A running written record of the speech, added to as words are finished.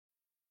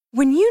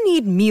When you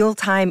need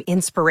mealtime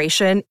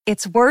inspiration,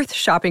 it's worth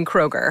shopping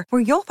Kroger,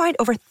 where you'll find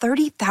over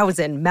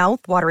 30,000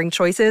 mouth-watering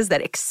choices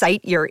that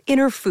excite your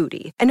inner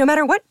foodie. And no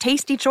matter what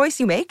tasty choice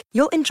you make,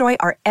 you'll enjoy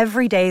our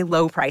everyday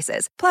low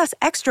prices, plus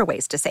extra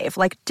ways to save,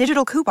 like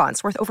digital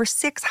coupons worth over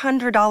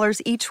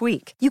 $600 each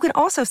week. You can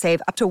also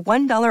save up to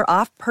 $1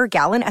 off per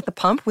gallon at the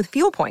pump with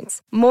fuel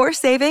points. More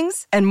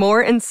savings and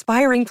more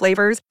inspiring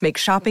flavors make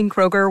shopping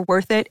Kroger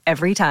worth it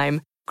every time.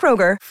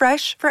 Kroger,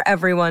 fresh for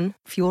everyone.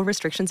 Fuel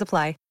restrictions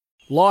apply.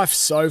 Life's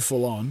so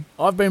full on.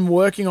 I've been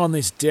working on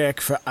this deck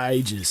for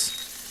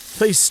ages.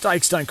 These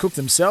steaks don't cook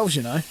themselves,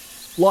 you know.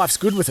 Life's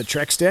good with a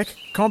Trex deck.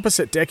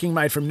 Composite decking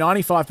made from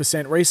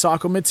 95%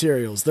 recycled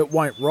materials that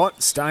won't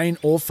rot, stain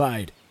or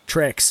fade.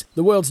 Trex,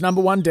 the world's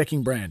 #1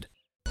 decking brand.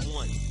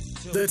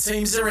 The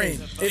teams are in.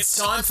 It's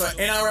time for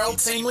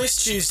NRL Team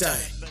List Tuesday.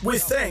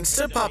 With thanks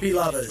to Puppy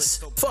Lovers.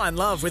 Find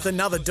love with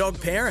another dog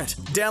parent.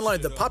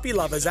 Download the Puppy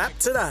Lovers app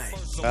today.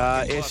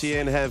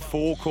 SEN have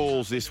 4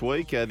 calls this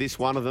week. This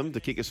one of them to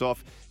kick us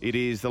off. It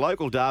is the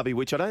local derby,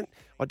 which I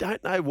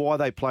don't know why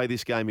they play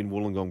this game in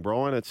Wollongong,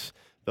 Brian. It's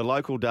the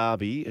local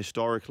derby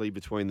historically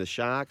between the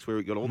Sharks, where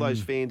we've got all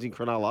those fans in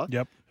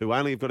Cronulla who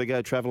only have got to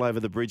go travel over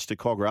the bridge to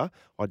Cogra.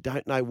 I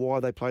don't know why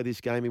they play this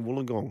game in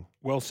Wollongong.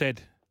 Well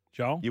said,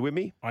 Joel. You with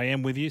me? I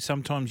am with you.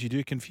 Sometimes you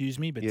do confuse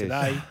me, but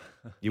today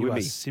you with are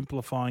me?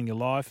 Simplifying your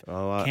life,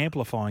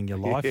 amplifying your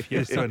life.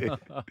 You're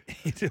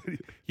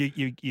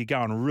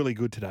going really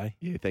good today.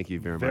 Yeah, thank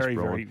you very much, Brian.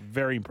 Very,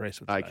 very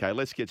impressed with today. Okay,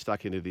 let's get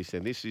stuck into this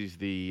then. This is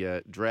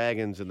the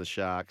Dragons and the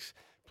Sharks.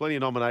 Plenty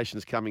of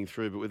nominations coming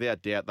through, but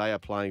without doubt, they are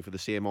playing for the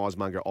Sam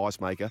Eismunger Ice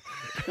Maker.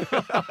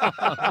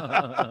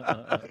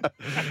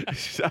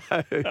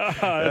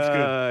 That's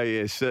good.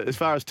 Yes. As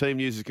far as team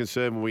news is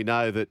concerned, we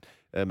know that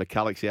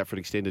McCulloch's out for an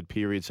extended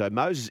period. So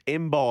Moses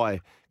Mbai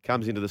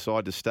comes into the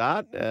side to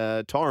start.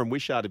 Tyron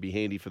Wishart to be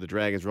handy for the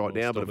Dragons right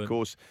now, but of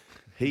course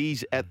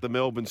he's at the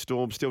Melbourne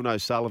Storm. Still no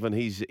Sullivan.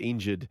 He's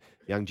injured,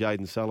 young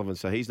Jaden Sullivan,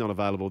 so he's not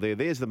available there.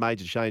 There's the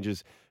major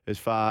changes as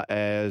far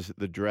as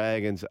the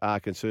Dragons are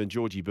concerned.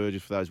 Georgie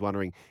Burgess, for those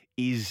wondering,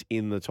 is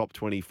in the top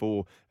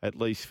 24, at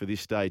least for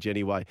this stage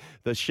anyway.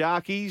 The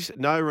Sharkies,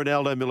 no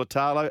Ronaldo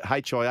Militalo.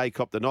 HIA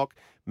copped the knock.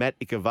 Matt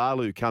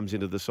Ikavalu comes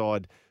into the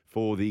side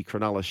for the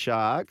Cronulla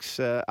Sharks.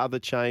 Other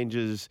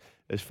changes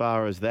as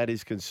far as that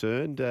is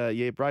concerned,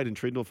 Braden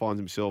Trindle finds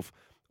himself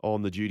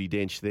on the duty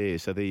bench there.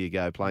 So there you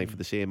go, playing for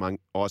the Sam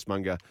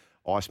Eismunger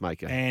Ice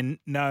Maker. And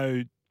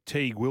no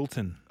Teague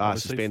Wilton.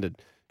 Suspended.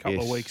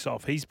 Couple of weeks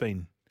off. He's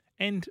been.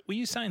 And were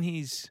you saying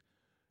he's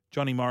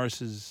Johnny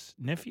Morris's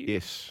nephew?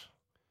 Yes.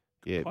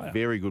 Yeah, Player.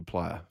 Very good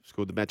player.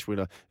 Scored the match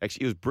winner.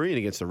 Actually, he was brilliant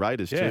against the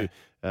Raiders too.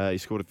 He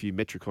scored a few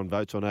Metricon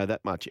votes, I know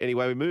that much.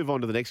 Anyway, we move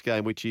on to the next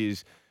game, which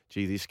is,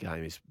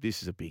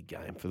 this is a big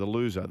game. For the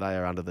loser, they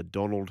are under the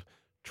Donald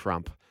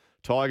Trump.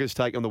 Tigers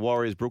take on the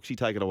Warriors. Brooksy,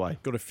 take it away.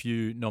 Got a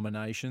few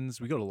nominations.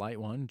 We got a late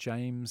one.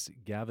 James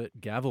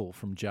Gavill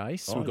from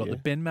Jace. Oh, We've got the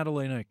Ben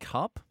Madaleno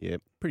Cup.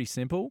 Yep. Pretty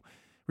simple.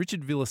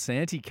 Richard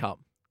Villasanti Cup,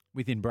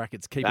 within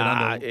brackets, keep it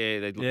under. Yeah,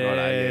 they look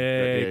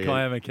Yeah,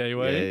 Kiama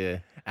Kiwi.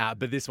 Yeah.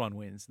 But this one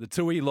wins. The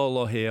Tui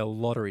Lolohea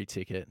lottery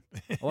ticket.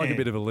 I like a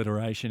bit of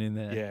alliteration in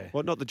there. Yeah.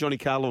 What, not the Johnny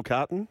Carlo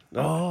carton?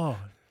 No. Oh,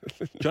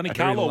 Johnny Very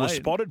Carlo was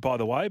late. spotted, by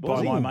the way,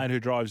 by he? my mate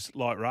who drives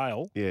light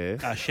rail.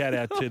 Yeah. Shout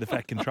out to the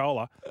Fat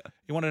Controller.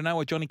 You want to know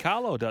what Johnny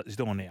Carlo is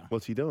doing now?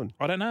 What's he doing?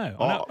 I don't know.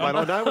 I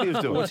know what he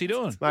was doing. What's he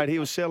doing? Mate, he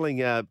was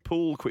selling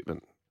pool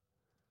equipment.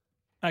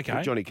 Okay.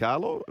 For Johnny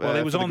Carlo. Well,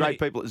 he was for the on great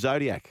people at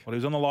Zodiac. Well, he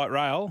was on the light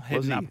rail,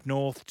 heading he? up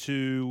north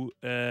to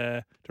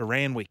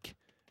Randwick.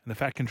 And the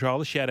Fat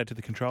Controller, shout out to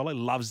the controller,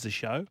 loves the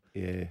show.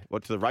 Yeah.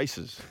 What, to the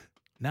races?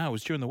 No, it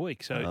was during the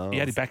week, so he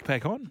had his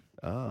backpack on.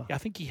 Oh. Yeah, I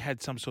think he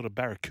had some sort of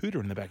barracuda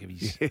in the back of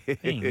his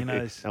thing. You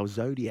know, That was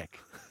Zodiac.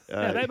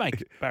 yeah, they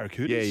make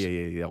barracudas.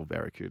 Yeah, the old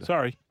Barracuda.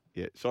 Sorry.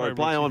 Yeah, sorry,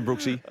 play on,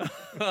 Brooksy.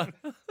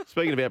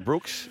 Speaking about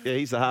Brooks,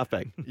 he's the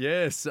halfback.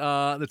 yes.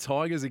 The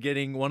Tigers are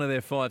getting one of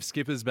their 5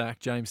 skippers back,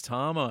 James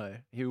Tarmo.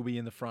 He will be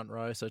in the front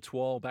row. So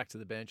Twal back to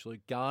the bench.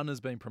 Luke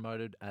Gardner's been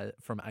promoted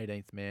from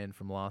 18th man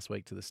from last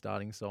week to the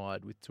starting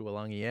side with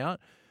Tuolangi out.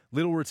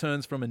 Little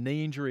returns from a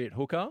knee injury at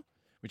hooker,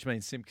 which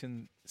means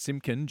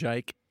Simpkin,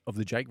 Jake of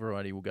the Jake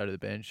variety, will go to the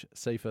bench.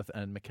 Seaforth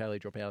and McKaylee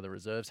drop out of the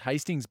reserves.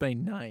 Hastings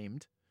been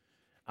named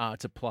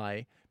to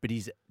play, but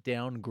he's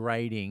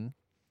downgrading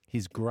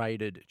his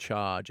graded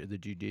charge at the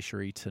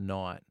judiciary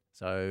tonight.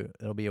 So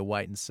it'll be a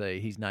wait and see.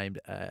 He's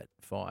named at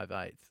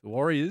 5'8". The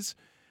Warriors,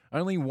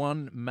 only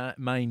one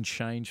main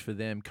change for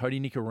them. Cody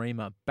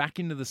Nikorima back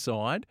into the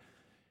side.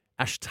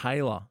 Ash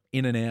Taylor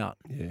in and out.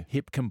 Yeah.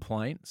 Hip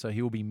complaint, so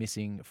he'll be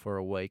missing for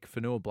a week.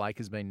 Fanua Blake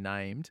has been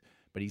named,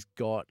 but he's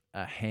got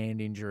a hand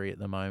injury at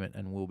the moment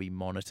and will be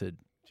monitored.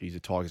 Geez, the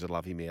Tigers would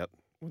love him out,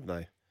 wouldn't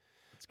they?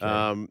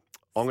 That's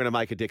I'm going to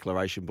make a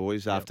declaration,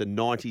 boys. After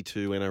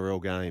 92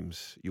 NRL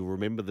games, you'll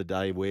remember the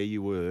day where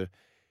you were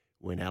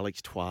when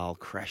Alex Twal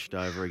crashed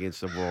over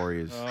against the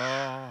Warriors.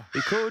 Oh.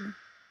 He could.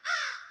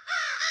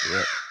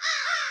 Yeah.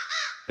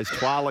 It's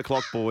 12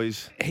 o'clock,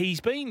 boys. He's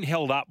been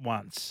held up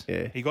once.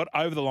 Yeah. He got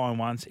over the line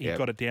once. He Yep.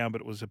 got it down,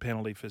 but it was a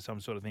penalty for some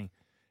sort of thing.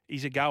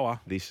 He's a goer.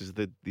 This is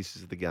the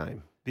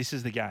game. This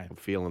is the game. I'm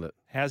feeling it.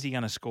 How's he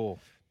going to score?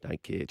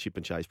 Don't care. Chip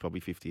and chase probably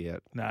 50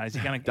 out. No, is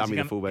he going Dummy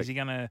the fullback. Is he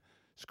going to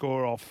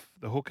score off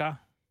the hooker?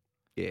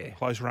 Yeah.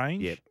 Close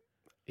range?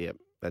 Yep.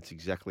 That's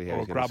exactly how Or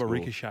he's going to grab a score.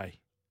 ricochet?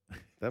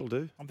 That'll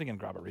do. I'm thinking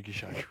grab a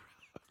ricochet.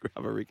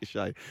 Grab a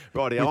ricochet.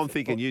 Right, I'm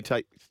thinking you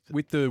take.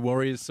 With the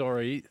Warriors,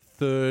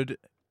 third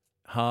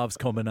halves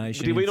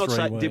combination. Did we not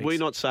say? weeks. Did we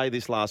not say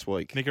this last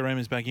week?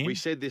 Nicaragua's back in. We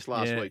said this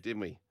last Yeah. week, didn't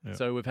we? Yeah.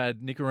 So we've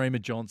had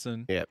Nicarima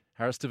Johnson, Yep.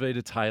 Harris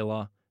Tavita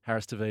Taylor,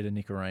 Harris Tavita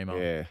Nicarima.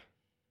 Yeah.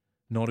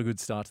 Not a good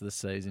start to the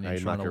season. You're Hey,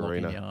 trying to lock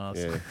in Macarena. your ass.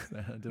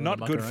 Yeah. Doing Not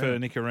the good for Macarena.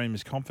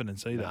 Nicaragua's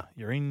confidence either. No.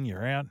 You're in,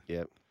 you're out.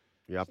 Yep.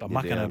 You're up Stop and you're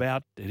mucking down.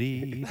 about.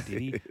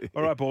 Diddy.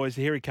 All right, boys,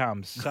 here he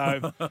comes.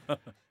 So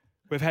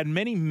we've had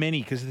many,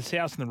 because the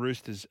Souths and the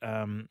Roosters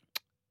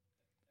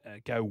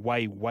go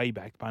way, way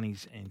back,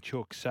 Bunnies and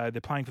Chooks. So they're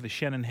playing for the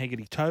Shannon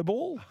Hegarty toe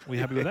ball. We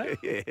happy with that?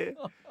 Yeah.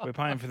 We're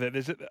playing for that.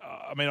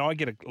 I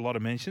get a lot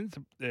of mentions.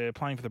 They're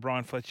playing for the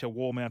Brian Fletcher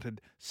wall-mounted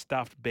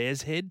stuffed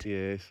bear's head,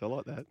 Yes, I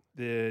like that.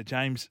 the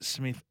James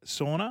Smith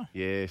sauna.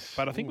 Yes.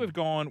 But I think we've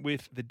gone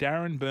with the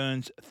Darren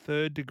Burns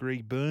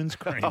third-degree burns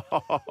cream.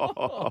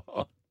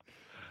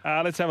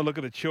 Let's have a look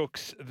at the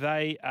Chooks.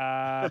 They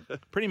are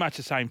pretty much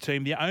the same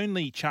team. The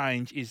only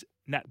change is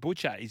Nat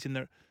Butcher is in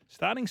the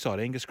starting side.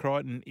 Angus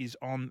Crichton is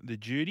on the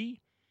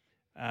duty.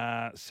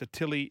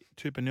 Satili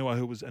Tupanua,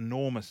 who was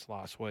enormous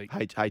last week.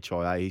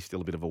 HIA, he's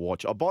still a bit of a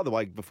watch. Oh, by the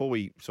way,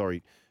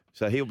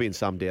 so he'll be in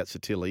some doubt,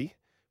 Satili,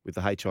 with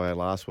the HIA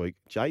last week.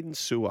 Jaden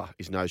Sewer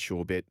is no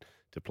sure bet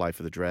to play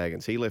for the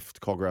Dragons. He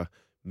left Cogra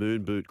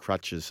moon boot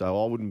crutches,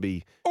 so I wouldn't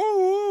be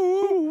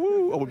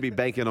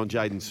banking on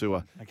Jaden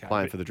Sewer Okay,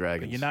 playing but- for the But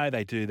Dragons. you know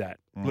they do that.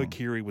 Luke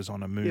Keary was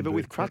on a moon yeah, but boot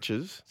with crutch.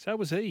 crutches, So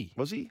was he.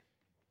 was he?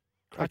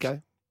 Crutch-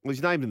 Okay. Well,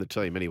 he's named in the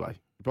team anyway.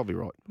 You're probably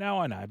right. No,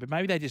 I know, but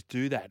maybe they just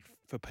do that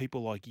for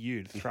people like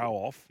you to throw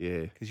off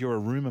Yeah. because you're a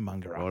rumour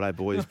monger. Righto,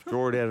 boys.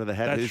 Draw it out of the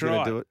hat. That's Who's right.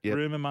 going to do it? Yep.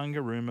 Rumour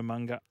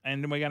monger.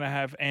 And we're going to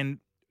have, and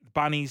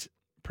Bunnies,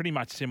 pretty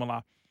much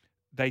similar.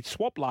 They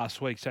swapped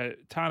last week. So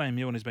Tane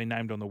Milne has been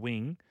named on the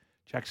wing.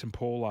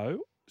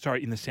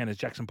 In the centres.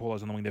 Jackson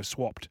Paulo's on the wing. They've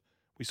swapped.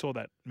 We saw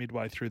that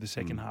midway through the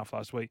second half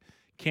last week.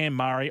 Cam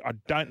Murray, I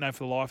don't know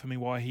for the life of me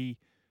why he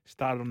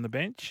started on the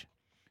bench,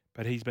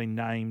 but he's been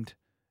named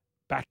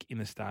back in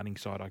the starting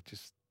side. That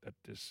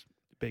just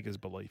beggars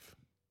belief.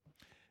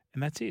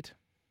 And that's it.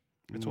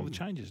 That's all the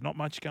changes. Not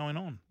much going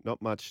on.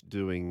 Not much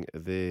doing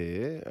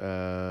there.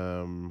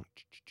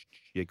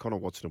 Connor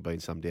Watson will be in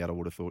some doubt, I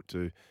would have thought,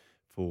 too,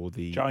 for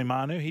the Joey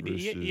Manu, he had a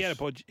Roosters.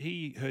 bodge.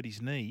 He hurt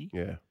his knee.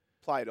 Yeah.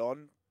 Played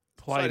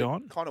So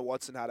on. Connor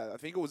Watson had I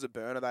think it was a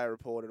burner they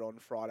reported on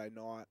Friday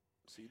night.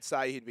 So you'd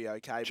say he'd be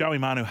okay. But Joey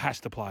Manu has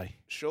to play.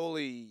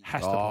 surely,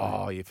 Has to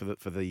Oh, play. yeah,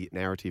 for the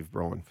narrative,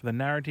 Brian. For the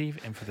narrative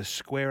and for the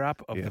square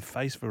up of Yeah. the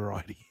face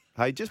variety.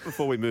 Hey, just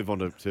before we move on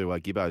to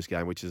Gibbo's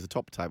game, which is the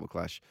top table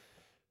clash,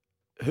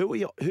 who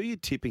are you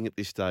tipping at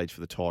this stage for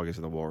the Tigers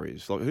and the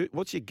Warriors? Like,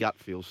 what's your gut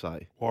feel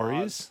say?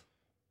 Warriors.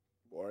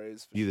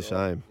 Warriors. For You the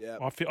sure. same? Yeah.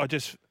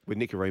 With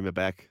Nicarima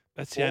back.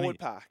 That's the only. Forward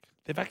pack.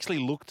 They've actually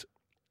looked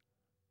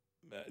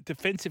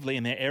defensively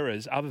in their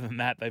errors. Other than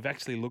that, they've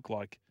actually looked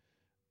like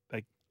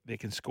they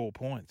can score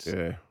points.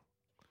 Yeah.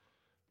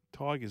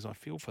 Tigers, I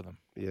feel for them.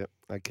 Yeah.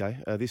 Okay.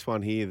 This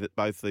one here, that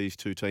both these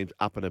two teams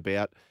up and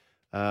about.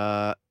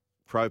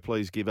 Crow,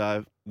 please,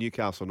 Gibbo.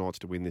 Newcastle Knights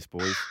to win this,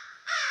 boys.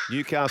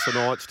 Newcastle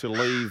Knights to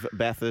leave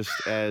Bathurst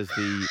as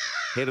the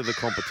head of the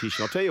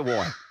competition. I'll tell you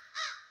why.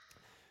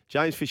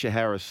 James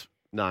Fisher-Harris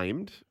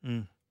named.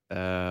 He's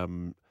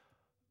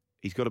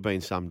got to be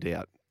in some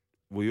doubt.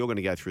 Well, you're going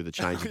to go through the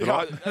changes. But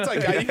Yeah, that's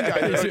okay. You can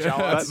go through it,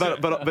 Joel.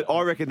 but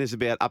I reckon there's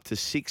about up to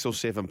 6 or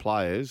 7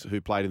 players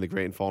who played in the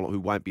grand final who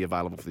won't be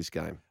available for this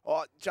game.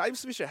 Oh,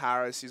 James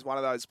Fisher-Harris is one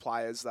of those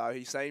players, though.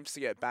 He seems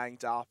to get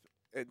banged up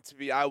and to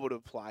be able to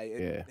play.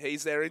 And Yeah.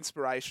 he's their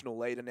inspirational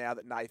leader now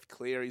that Nathan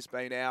Cleary's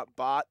been out.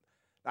 But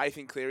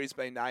Nathan Cleary's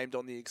been named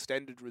on the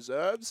extended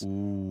reserves.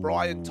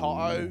 Brian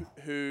Toto,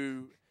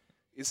 who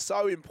is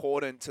so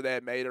important to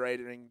their meter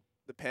eating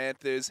the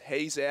Panthers,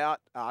 he's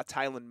out.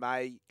 Taylor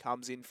May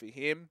comes in for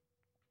him.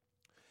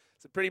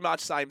 It's a pretty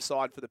much same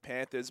side for the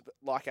Panthers, but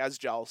like as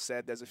Joel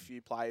said, there's a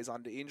few players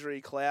under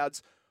injury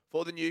clouds.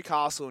 For the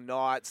Newcastle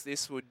Knights,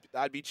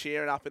 they'd be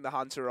cheering up in the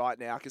Hunter right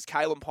now because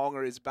Kalen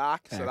Ponga is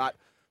back, so that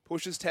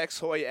pushes Tex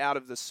Hoy out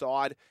of the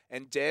side,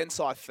 and Dan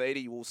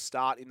Saifidi will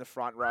start in the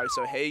front row,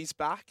 so he's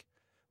back.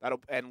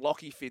 And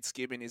Lockie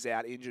Fitzgibbon is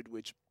out injured,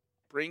 which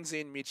brings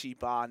in Mitchie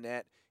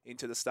Barnett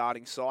into the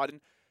starting side.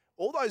 And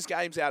all those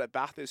games out at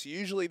Bathurst,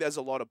 usually there's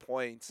a lot of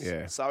points.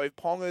 Yeah. So if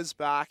Ponga's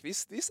back,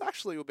 this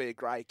actually will be a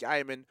great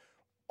game. And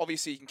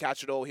obviously you can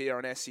catch it all here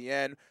on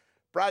SEN.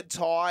 Brad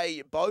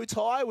Ty, Bow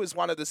Tie was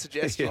one of the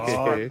suggestions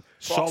from Fox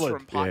solid.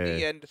 from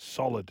Putney. Yeah. And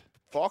Solid.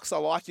 Fox, I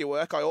like your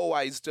work. I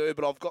always do.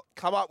 But I've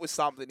come up with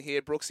something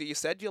here. Brooksy, you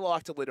said you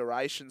liked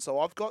alliteration. So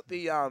I've got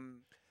the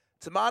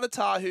Tamana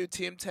Tahu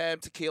Tim Tam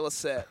Tequila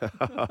set.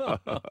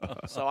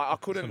 So I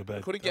couldn't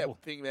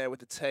get thing there with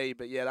the T,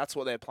 but yeah, that's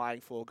what they're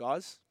playing for,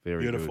 guys.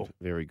 Very Beautiful. good.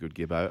 Very good,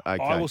 Gibbo.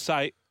 Okay. I will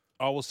say,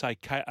 I will say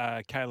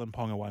Kalen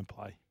Ponga won't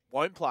play.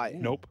 Won't play.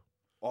 Nope.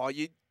 Oh,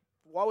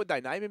 why would they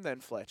name him then,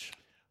 Fletch?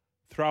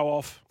 Throw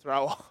off.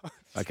 Throw off.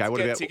 Okay,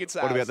 what about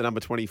the number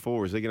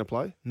 24? Is he going to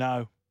play?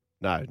 No.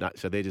 No.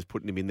 So they're just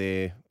putting him in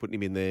there,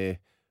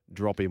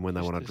 drop him when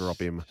they want to drop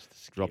him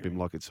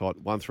like it's hot.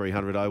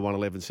 1300 01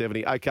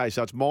 1170. Okay,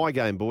 so it's my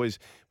game, boys.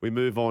 We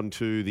move on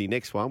to the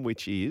next one,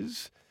 which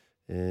is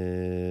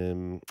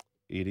Storm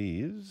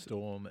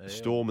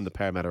and the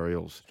Parramatta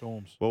Eels.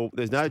 Storms. Well,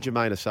 there's no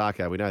Jermaine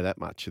Osako. We know that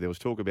much. There was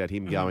talk about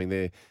him going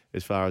there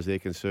as far as they're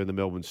concerned. The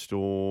Melbourne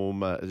Storm,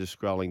 just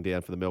scrolling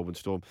down for the Melbourne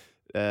Storm.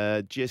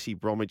 Jesse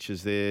Bromwich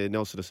is there.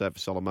 Nelson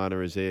Asafa-Solomona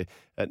is there.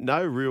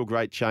 No real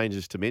great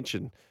changes to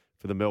mention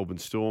for the Melbourne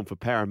Storm. For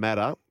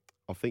Parramatta,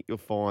 I think you'll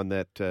find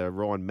that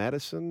Ryan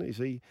Madison, is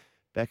he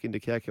back into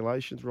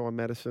calculations? Ryan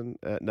Madison?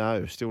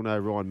 No, still no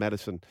Ryan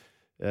Madison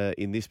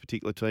in this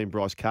particular team.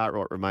 Bryce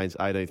Cartwright remains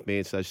 18th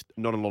man, so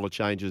not a lot of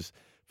changes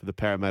for the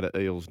Parramatta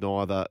Eels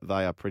neither.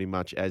 They are pretty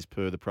much as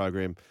per the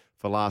program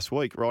for last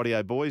week.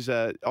 Rightio, boys.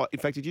 In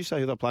fact, did you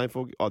say who they're playing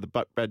for? Oh, the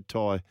bow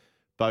tie.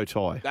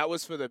 That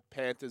was for the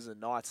Panthers and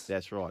Knights.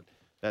 That's right.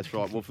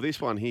 Well, for this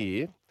one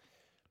here,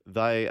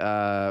 they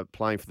are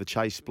playing for the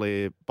Chase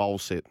Blair bowl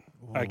set.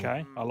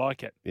 Okay, I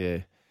like it. Yeah.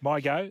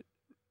 My go,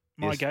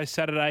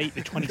 Saturday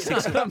the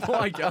 26th.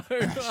 My go.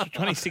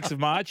 26th of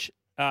March.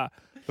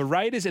 The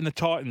Raiders and the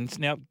Titans.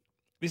 Now,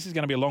 this is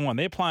going to be a long one.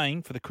 They're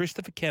playing for the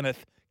Christopher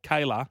Kenneth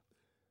Kayla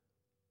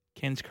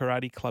Ken's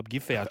Karate Club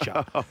gift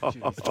voucher.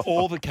 It's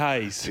all the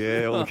Ks.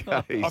 Yeah, all the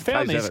Ks. I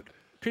found Ks this. have it.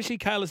 Chrissy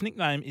Kayla's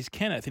nickname is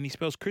Kenneth, and he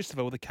spells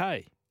Christopher with a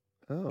K.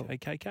 Oh,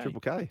 KKK.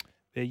 Triple K.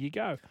 There you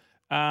go.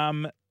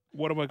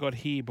 What have I got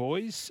here,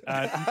 boys?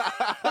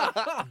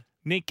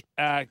 Nick,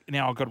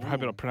 now I've got to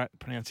hope I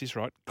pronounce this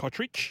right.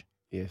 Kotrich,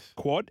 Yes.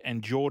 Quad,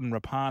 and Jordan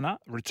Rapana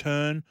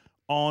return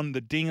on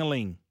the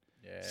ding-a-ling.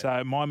 Yeah.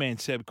 So my man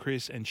Seb,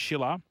 Chris, and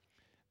Schiller,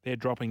 they're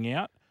dropping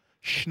out.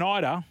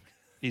 Schneider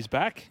is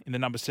back in the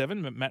number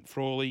 7, but Matt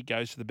Frawley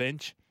goes to the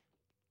bench.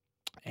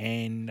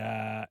 And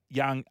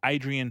young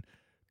Adrian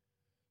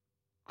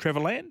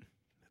Trevelyan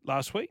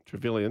last week.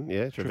 Trevelyan,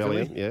 yeah.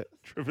 Trevelyan.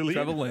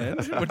 Trevelyan.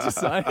 What'd you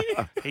say?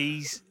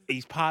 He's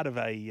part of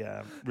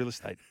a real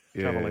estate.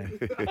 Yeah.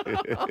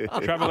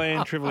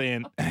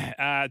 Trevelyan.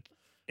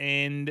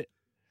 And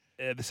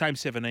the same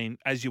 17,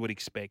 as you would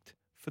expect,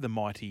 for the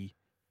mighty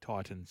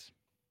Titans.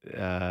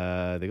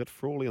 They got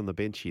Frawley on the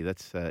bench here.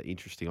 That's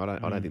interesting. I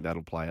don't think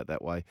that'll play out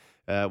that way.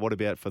 What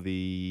about for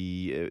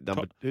the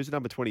number? Who's the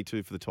number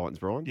 22 for the Titans,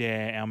 Brian?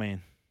 Yeah, our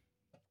man.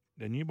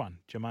 The new one,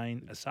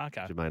 Jermaine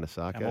Osako. Jermaine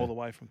Osako. Come all the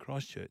way from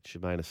Christchurch.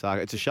 Jermaine Osako.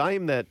 It's a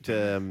shame that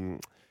the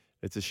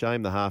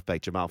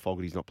halfback Jamal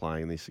Fogarty's not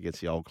playing in this against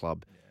the old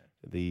club. Yeah.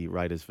 The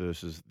Raiders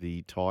versus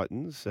the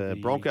Titans.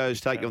 Broncos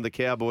take on the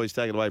Cowboys.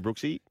 Take it away,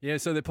 Brooksy. Yeah,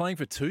 so they're playing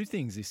for two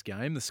things this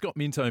game: the Scott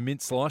Minto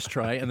mint slice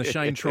tray and the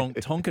Shane Tronk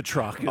Tonka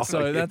truck.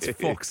 So that's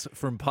Fox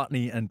from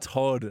Putney and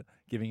Todd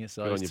giving us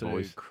those two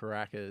boys.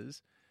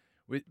 crackers.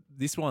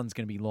 This one's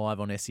going to be live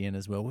on SEN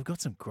as well. We've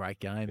got some great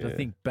games. Yeah. I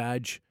think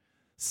Badge,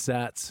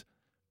 Sats,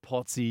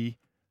 Potsy,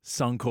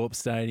 Suncorp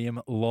Stadium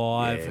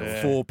live,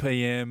 Yeah. 4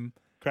 p.m.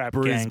 Crap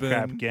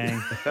Brisbane.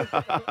 gang.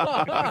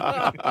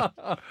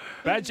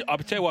 Badge, I'll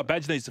tell you what,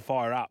 Badge needs to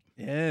fire up.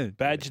 Yeah.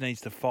 Badge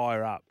needs to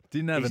fire up.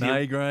 Didn't have He's an the-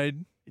 A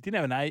grade. He didn't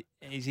have an A.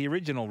 He's the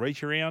original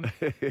reach around.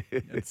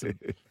 It's a,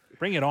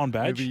 Bring it on,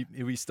 Badge.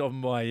 he'll be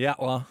stopping by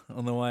Yatla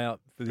on the way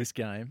up for this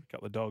game.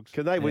 Couple of dogs.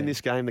 Can they win Yeah.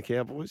 this game, the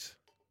Cowboys?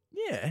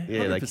 Yeah,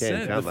 Yeah, they 100%.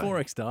 can, can't The they?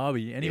 4X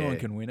derby, anyone Yeah.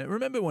 can win it.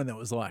 Remember when there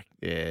was like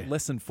Yeah.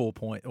 less than 4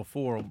 points or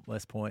 4 or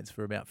less points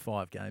for about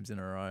 5 games in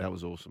a row? That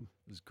was awesome.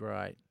 It was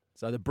great.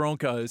 So the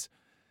Broncos,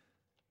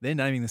 they're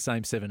naming the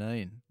same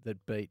 17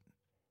 that beat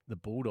the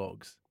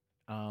Bulldogs.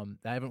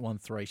 They haven't won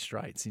 3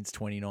 straight since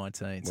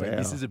 2019. So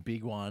this Wow. is a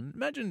big one.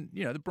 Imagine,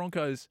 the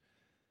Broncos,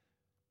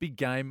 big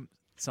game,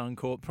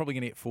 Suncorp, probably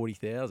going to get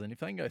 40,000. If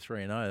they can go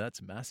 3-0,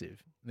 that's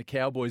massive. The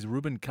Cowboys,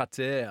 Ruben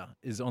Cutter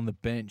is on the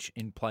bench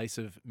in place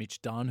of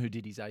Mitch Dunn, who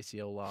did his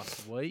ACL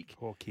last week.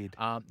 Poor kid.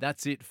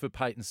 That's it for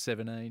Peyton's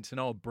 17. So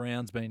Noah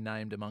Brown's been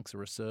named amongst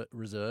the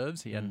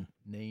reserves. He had a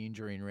knee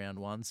injury in round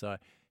 1, so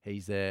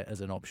he's there as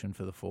an option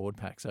for the forward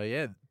pack. So,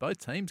 yeah, both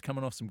teams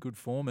coming off some good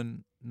form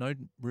and no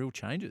real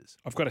changes.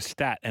 I've got a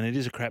stat, and it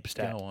is a crap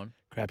stat. Go on.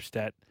 Crap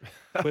stat.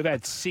 We've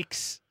had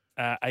 6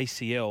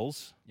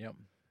 ACLs Yep.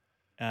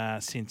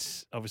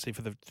 since, obviously,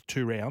 for the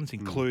 2 rounds,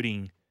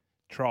 including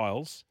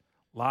trials.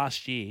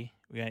 Last year,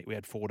 we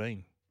had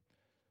 14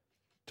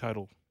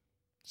 total.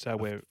 So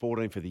we're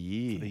 14 for the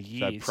year. For the So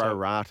year, pro so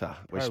rata.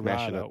 We're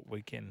smashing it.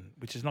 weekend,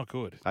 which is not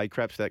good. Hey,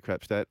 crap stat.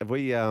 Have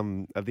we have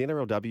the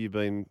NRLW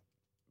been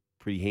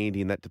pretty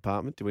handy in that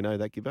department? Do we know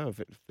that, Gibbo?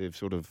 If they've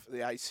sort of The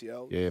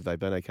ACL. have they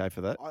been okay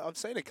for that? I've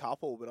seen a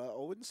couple, but I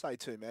wouldn't say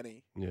too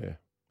many. Yeah.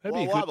 That'd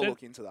We'll be a have good. a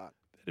look into that.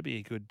 That'd be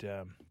a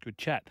good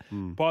chat.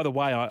 Mm. By the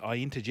way, I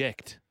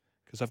interject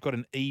because I've got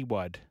an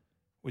EWUD,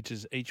 which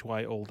is each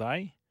way all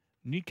day.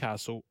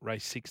 Newcastle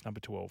race 6,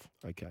 number 12.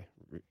 Okay.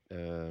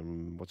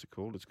 What's it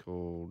called? It's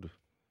called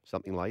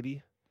something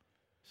lady.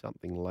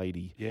 Something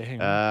lady. Yeah,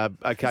 hang on.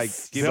 Okay.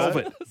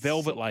 Gibbo.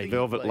 Velvet lady.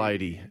 Velvet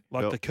lady.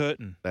 Like the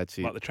curtain. That's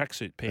it. Like the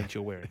tracksuit pants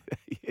you're wearing.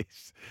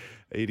 Yes.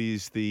 It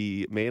is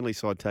the Manly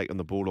side take on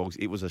the Bulldogs.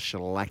 It was a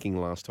shellacking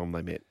last time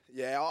they met.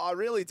 Yeah, I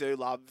really do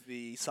love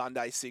the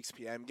Sunday 6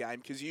 p.m. game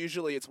because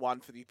usually it's one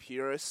for the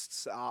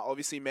purists.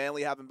 Obviously,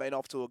 Manly haven't been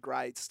off to a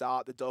great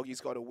start. The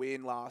Doggies got a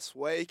win last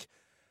week.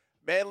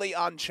 Manly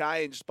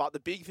unchanged, but the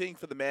big thing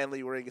for the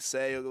Manly Warringah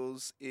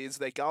Seagulls is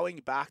they're going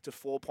back to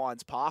Four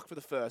Pines Park for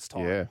the first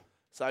time. Yeah.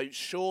 So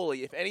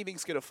surely, if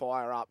anything's going to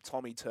fire up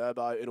Tommy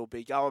Turbo, it'll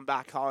be going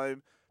back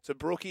home to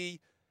Brookie.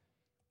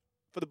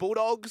 For the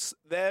Bulldogs,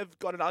 they've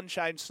got an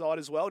unchanged side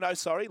as well. No,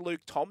 sorry,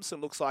 Luke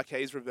Thompson looks like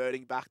he's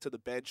reverting back to the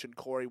bench and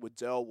Corey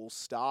Waddell will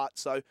start.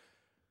 So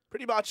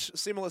pretty much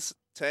similar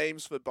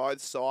teams for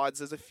both sides.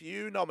 There's a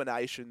few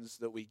nominations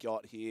that we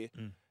got here.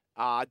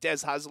 Des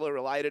Hasler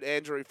related,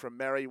 Andrew from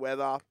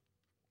Merriweather.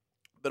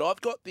 But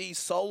I've got the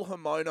Sol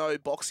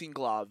Homono boxing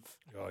glove.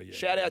 Oh, yeah.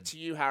 Shout out to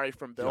you, Harry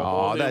from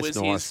Belmore. Oh, that's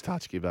nice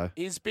touch, Gibbo.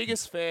 His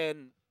biggest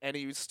fan, and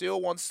he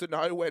still wants to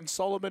know when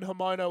Solomon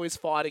Homono is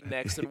fighting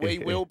next. And we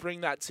will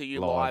bring that to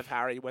you live,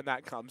 Harry, when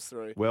that comes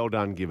through. Well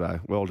done,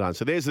 Gibbo. Well done.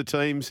 So there's the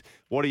teams.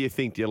 What do you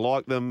think? Do you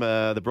like them?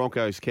 The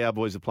Broncos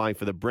Cowboys are playing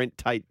for the Brent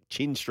Tate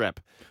chin strap,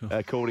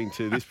 according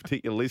to this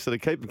particular list. So they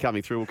keep them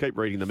coming through. We'll keep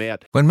reading them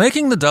out. When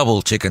making the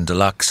double chicken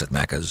deluxe at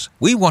Macca's,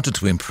 we wanted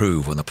to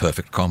improve on the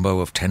perfect combo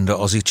of tender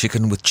Aussie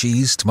chicken with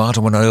cheese,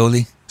 tomato and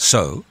aioli.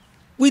 So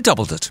we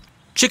doubled it.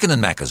 Chicken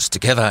and Macca's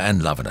together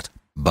and loving it.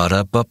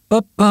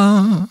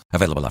 Ba-da-ba-ba-ba.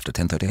 Available after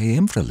 10:30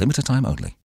 a.m. for a limited time only.